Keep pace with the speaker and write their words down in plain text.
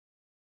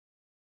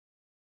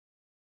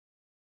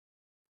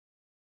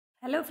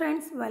Hello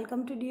friends,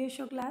 welcome to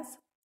DSO class.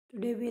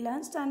 Today we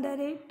learn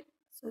Standard 8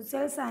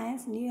 Social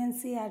Science New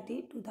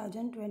NCERT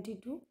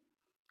 2022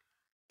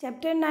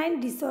 Chapter 9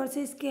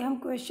 Resources के हम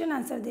question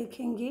answer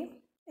देखेंगे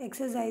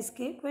exercise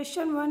के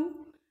question 1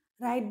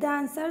 right the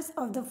answers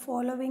of the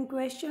following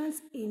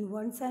questions in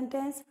one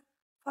sentence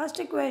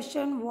first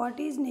question what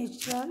is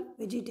natural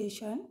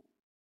vegetation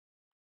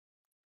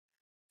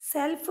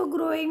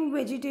Self-growing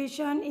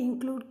vegetation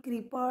include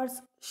creepers,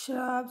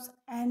 shrubs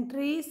and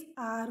trees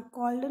are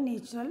called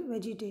natural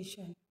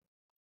vegetation.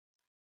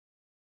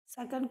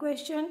 Second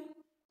question,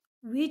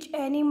 which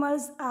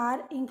animals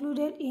are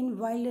included in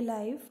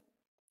wildlife?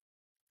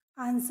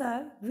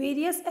 Answer,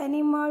 various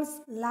animals,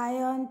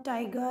 lion,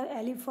 tiger,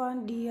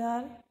 elephant,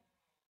 deer,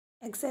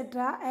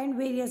 etc. and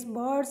various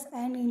birds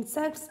and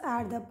insects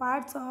are the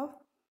parts of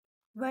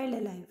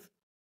wildlife.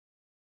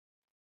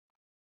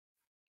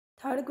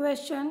 Third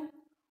question,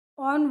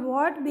 on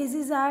what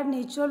basis are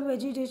natural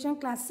vegetation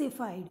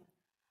classified?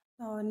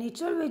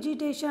 Natural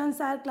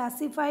vegetations are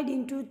classified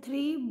into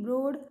three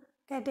broad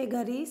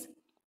categories: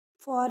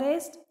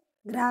 forest,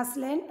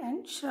 grassland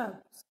and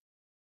shrubs.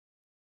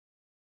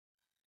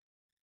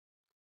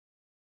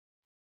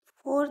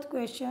 Fourth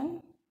question,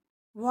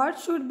 what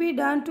should be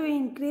done to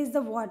increase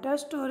the water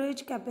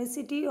storage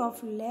capacity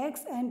of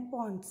lakes and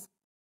ponds?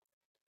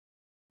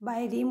 By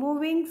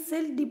removing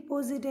silt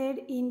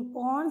deposited in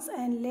ponds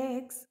and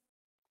lakes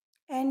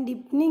and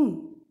deepening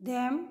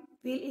them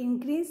will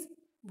increase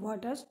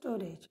water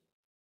storage.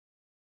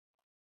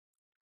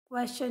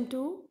 Question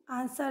 2.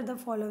 Answer the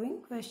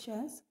following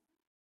questions.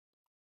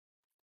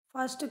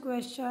 First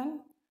question.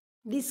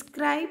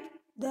 Describe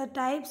the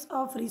types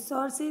of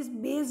resources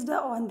based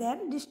on their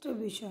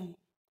distribution.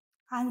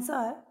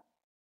 Answer.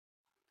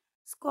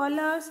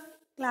 Scholars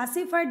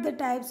classified the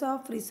types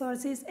of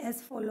resources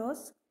as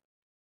follows.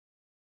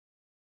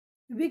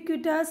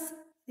 Ubiquitous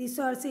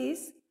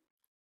resources.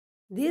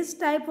 This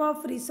type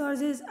of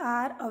resources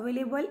are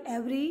available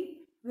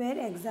everywhere.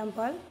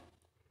 Example,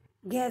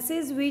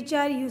 gases which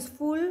are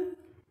useful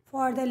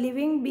for the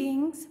living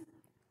beings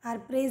are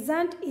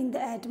present in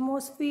the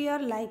atmosphere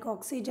like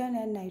oxygen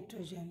and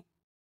nitrogen.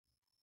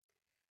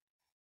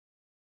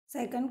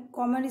 Second,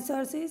 common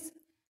resources.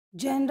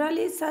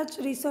 Generally, such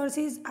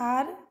resources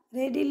are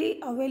readily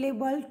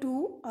available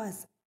to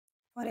us.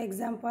 For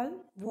example,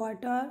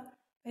 water,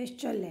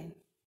 pasture land.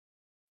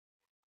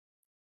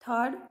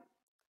 Third,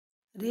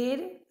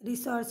 rare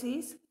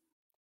resources.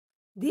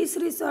 These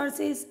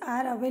resources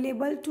are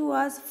available to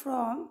us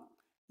from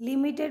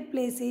limited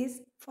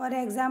places. For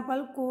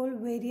example, coal,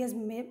 various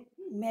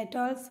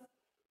metals,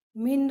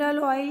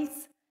 mineral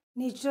oils,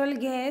 natural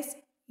gas,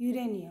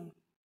 uranium.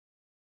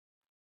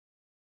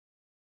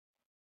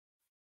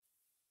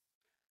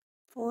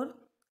 4.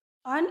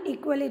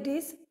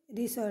 Inequalities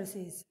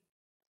resources.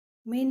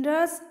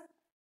 Minerals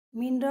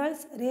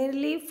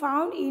rarely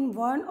found in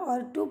one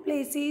or two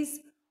places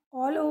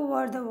all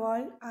over the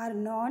world are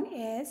known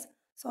as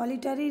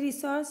solitary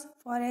resource.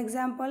 For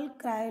example,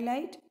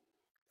 cryolite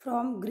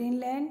from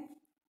Greenland,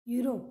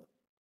 Europe.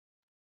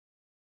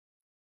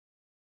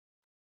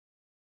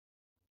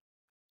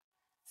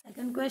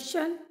 Second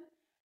question,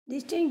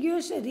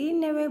 distinguish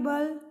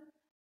renewable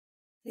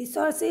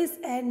resources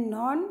and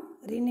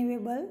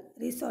non-renewable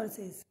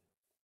resources.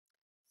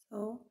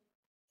 So,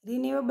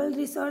 renewable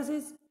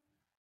resources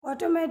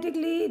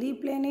automatically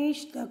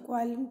replenish the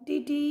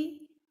quantity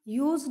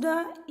used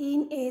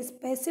in a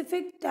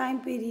specific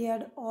time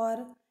period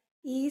or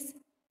is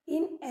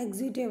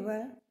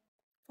inexhaustible.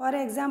 For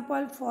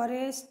example,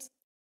 forests,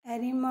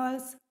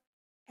 animals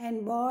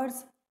and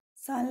birds,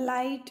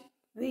 sunlight,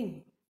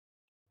 wind.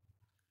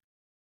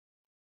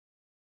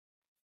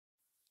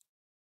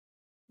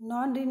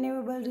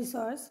 Non-renewable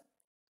resource.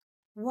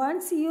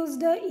 Once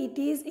used, it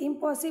is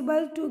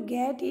impossible to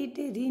get it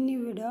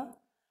renewed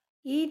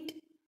it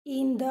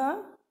in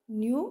the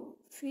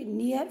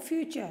near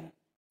future.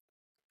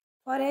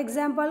 For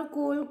example,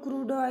 coal,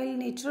 crude oil,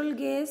 natural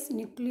gas,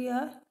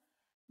 nuclear,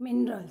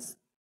 minerals.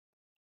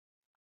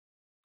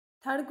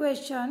 Third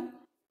question.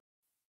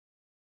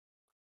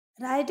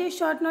 Write a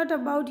short note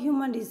about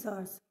human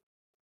resource.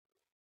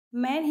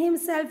 Man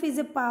himself is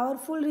a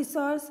powerful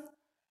resource.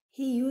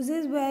 He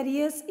uses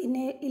various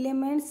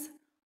elements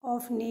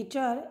of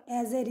nature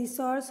as a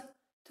resource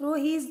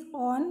through his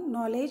own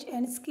knowledge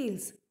and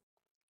skills.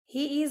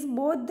 He is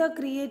both the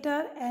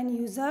creator and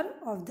user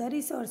of the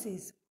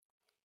resources.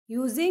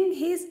 Using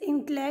his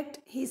intellect,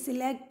 he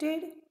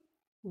selected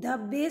the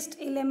best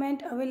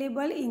element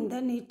available in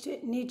the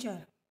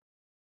nature.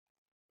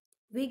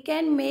 We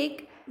can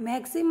make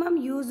maximum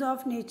use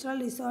of natural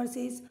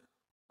resources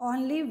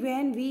only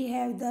when we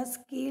have the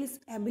skills,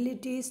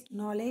 abilities,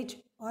 knowledge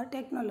or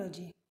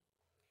technology.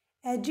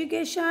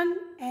 Education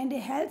and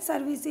health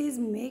services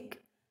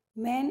make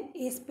man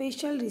a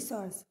special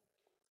resource.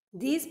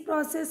 This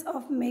process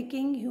of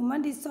making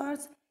human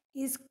resource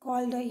is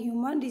called a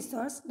human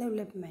resource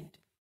development.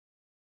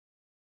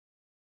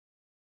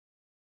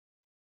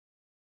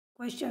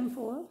 Question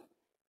 4.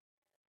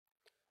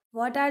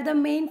 What are the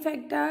main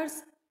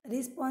factors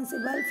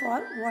responsible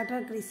for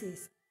water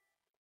crisis?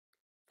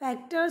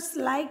 Factors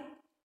like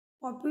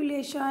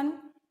population,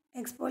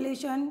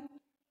 explosion,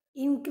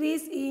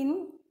 increase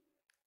in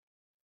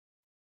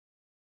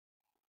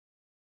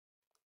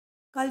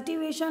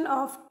cultivation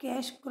of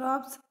cash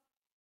crops,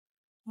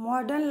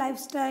 modern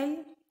lifestyle,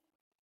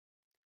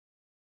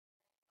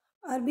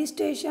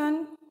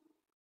 urbanization,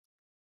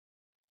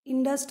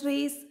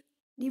 industries,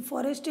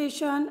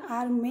 deforestation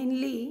are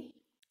mainly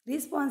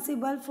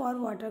responsible for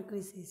water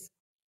crisis.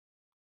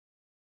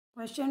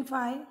 Question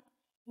 5.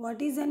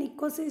 What is an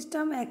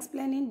ecosystem?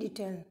 Explain in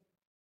detail.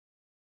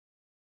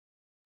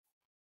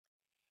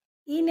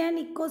 In an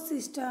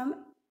ecosystem,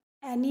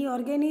 any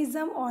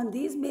organism on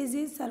this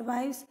basis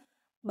survives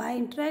by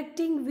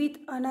interacting with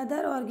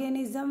another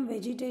organism.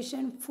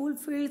 Vegetation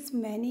fulfills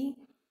many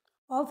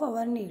of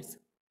our needs.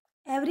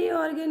 Every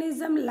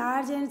organism,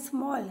 large and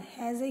small,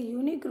 has a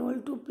unique role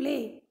to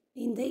play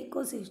in the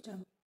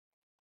ecosystem.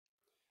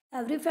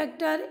 Every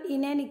factor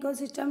in an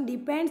ecosystem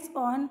depends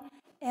on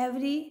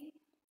every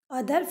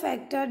other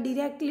factor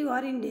directly or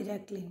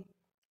indirectly.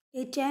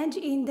 A change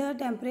in the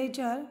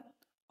temperature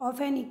of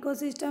an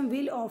ecosystem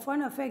will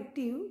often affect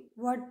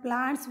what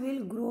plants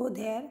will grow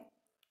there.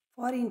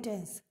 For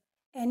instance,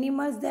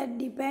 animals that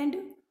depend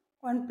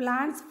on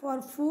plants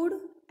for food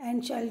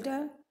and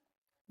shelter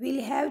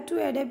will have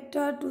to adapt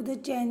to the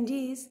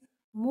changes,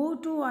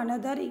 move to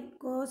another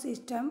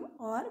ecosystem,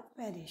 or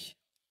perish.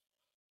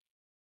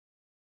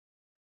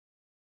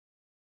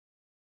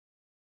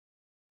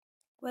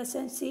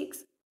 Question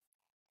 6.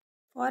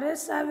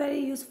 Forests are very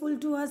useful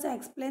to us.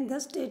 Explain the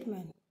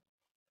statement.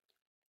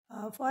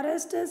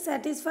 Forests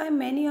satisfy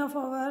many of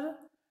our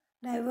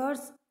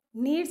diverse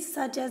needs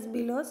such as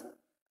below.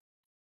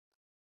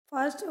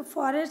 First,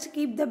 forests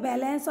keep the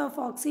balance of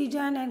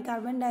oxygen and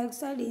carbon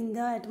dioxide in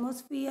the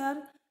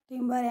atmosphere,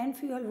 timber and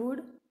fuel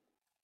wood.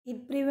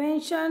 It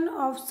prevention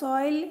of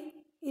soil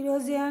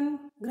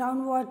erosion,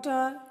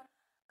 groundwater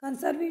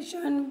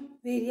conservation,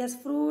 various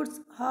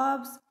fruits,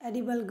 herbs,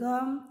 edible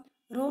gum,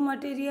 raw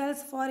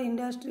materials for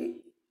industry,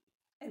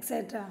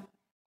 etc.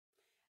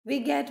 We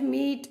get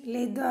meat,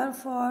 leather,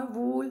 fur,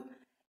 wool,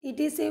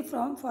 etc.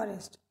 from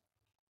forest.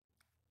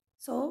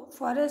 So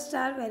forests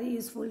are very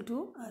useful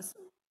to us.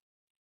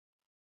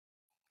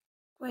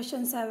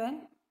 Question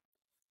 7.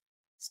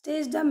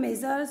 State the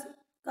measures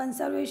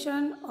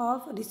conservation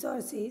of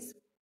resources.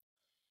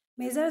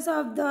 Measures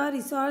of the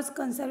resource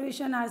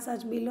conservation are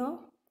such below.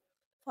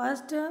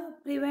 First,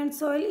 prevent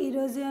soil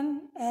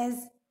erosion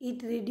as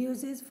it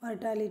reduces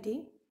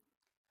fertility.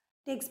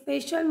 Take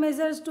special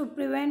measures to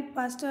prevent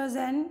pastures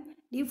and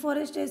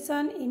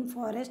deforestation in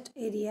forest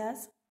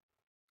areas.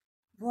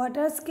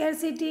 Water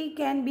scarcity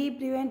can be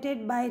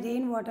prevented by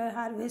rainwater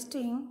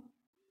harvesting,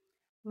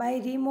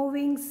 by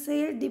removing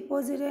silt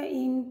deposited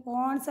in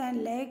ponds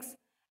and lakes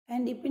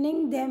and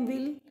deepening them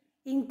will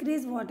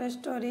increase water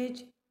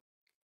storage.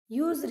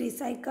 Use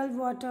recycled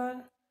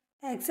water.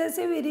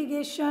 Excessive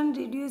irrigation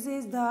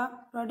reduces the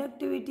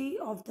productivity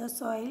of the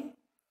soil,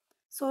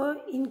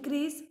 so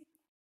increase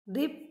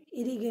drip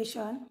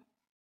irrigation.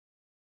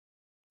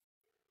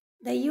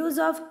 The use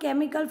of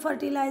chemical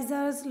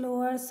fertilizers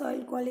lowers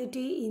soil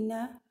quality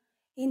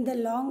in the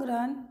long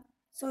run,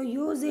 so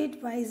use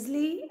it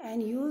wisely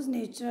and use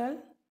natural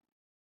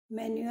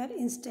manure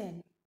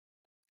instead.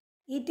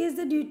 It is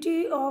the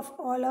duty of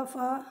all of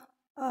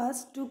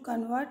us to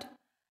convert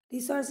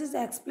resources.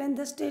 Explain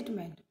the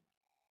statement.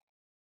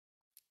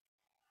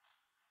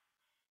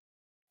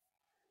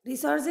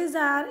 Resources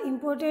are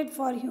important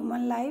for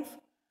human life.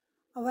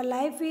 Our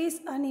life is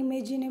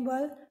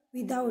unimaginable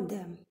without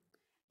them.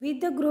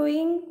 With the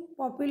growing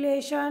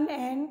population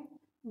and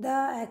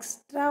the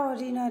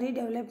extraordinary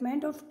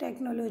development of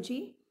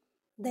technology,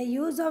 the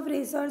use of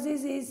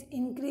resources is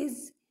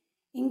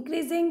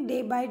increasing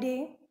day by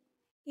day.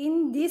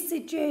 In this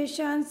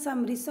situation,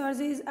 some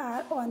resources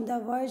are on the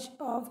verge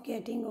of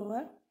getting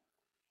over.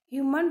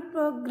 Human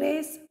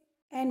progress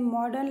and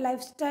modern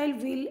lifestyle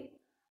will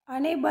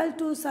unable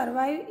to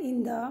survive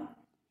in the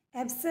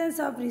absence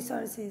of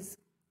resources.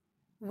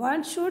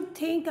 One should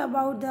think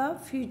about the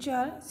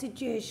future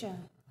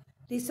situation.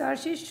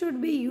 Resources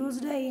should be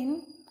used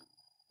in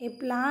a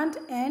planned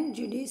and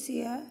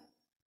judicious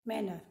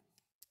manner.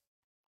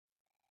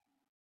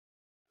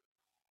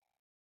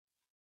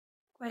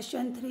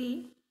 Question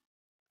 3.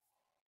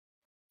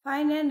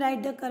 Find and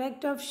write the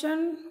correct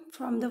option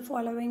from the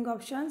following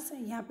options.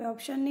 यहाँ पे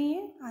option नहीं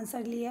है,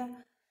 answer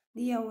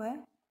दिया हुआ है.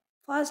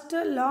 First,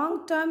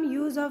 long-term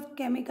use of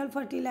chemical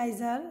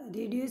fertilizer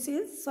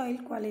reduces soil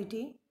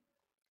quality.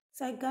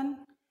 Second,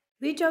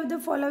 which of the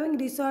following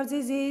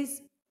resources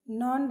is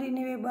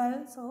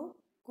non-renewable? So,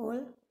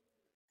 coal.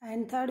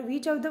 And third,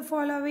 which of the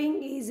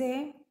following is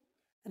a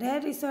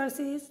rare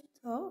resources?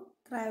 So,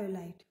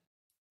 cryolite.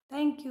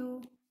 Thank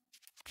you.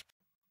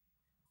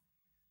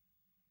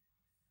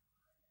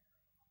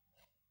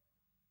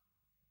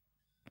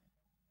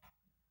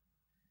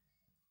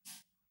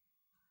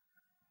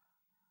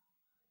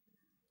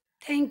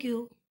 Thank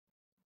you.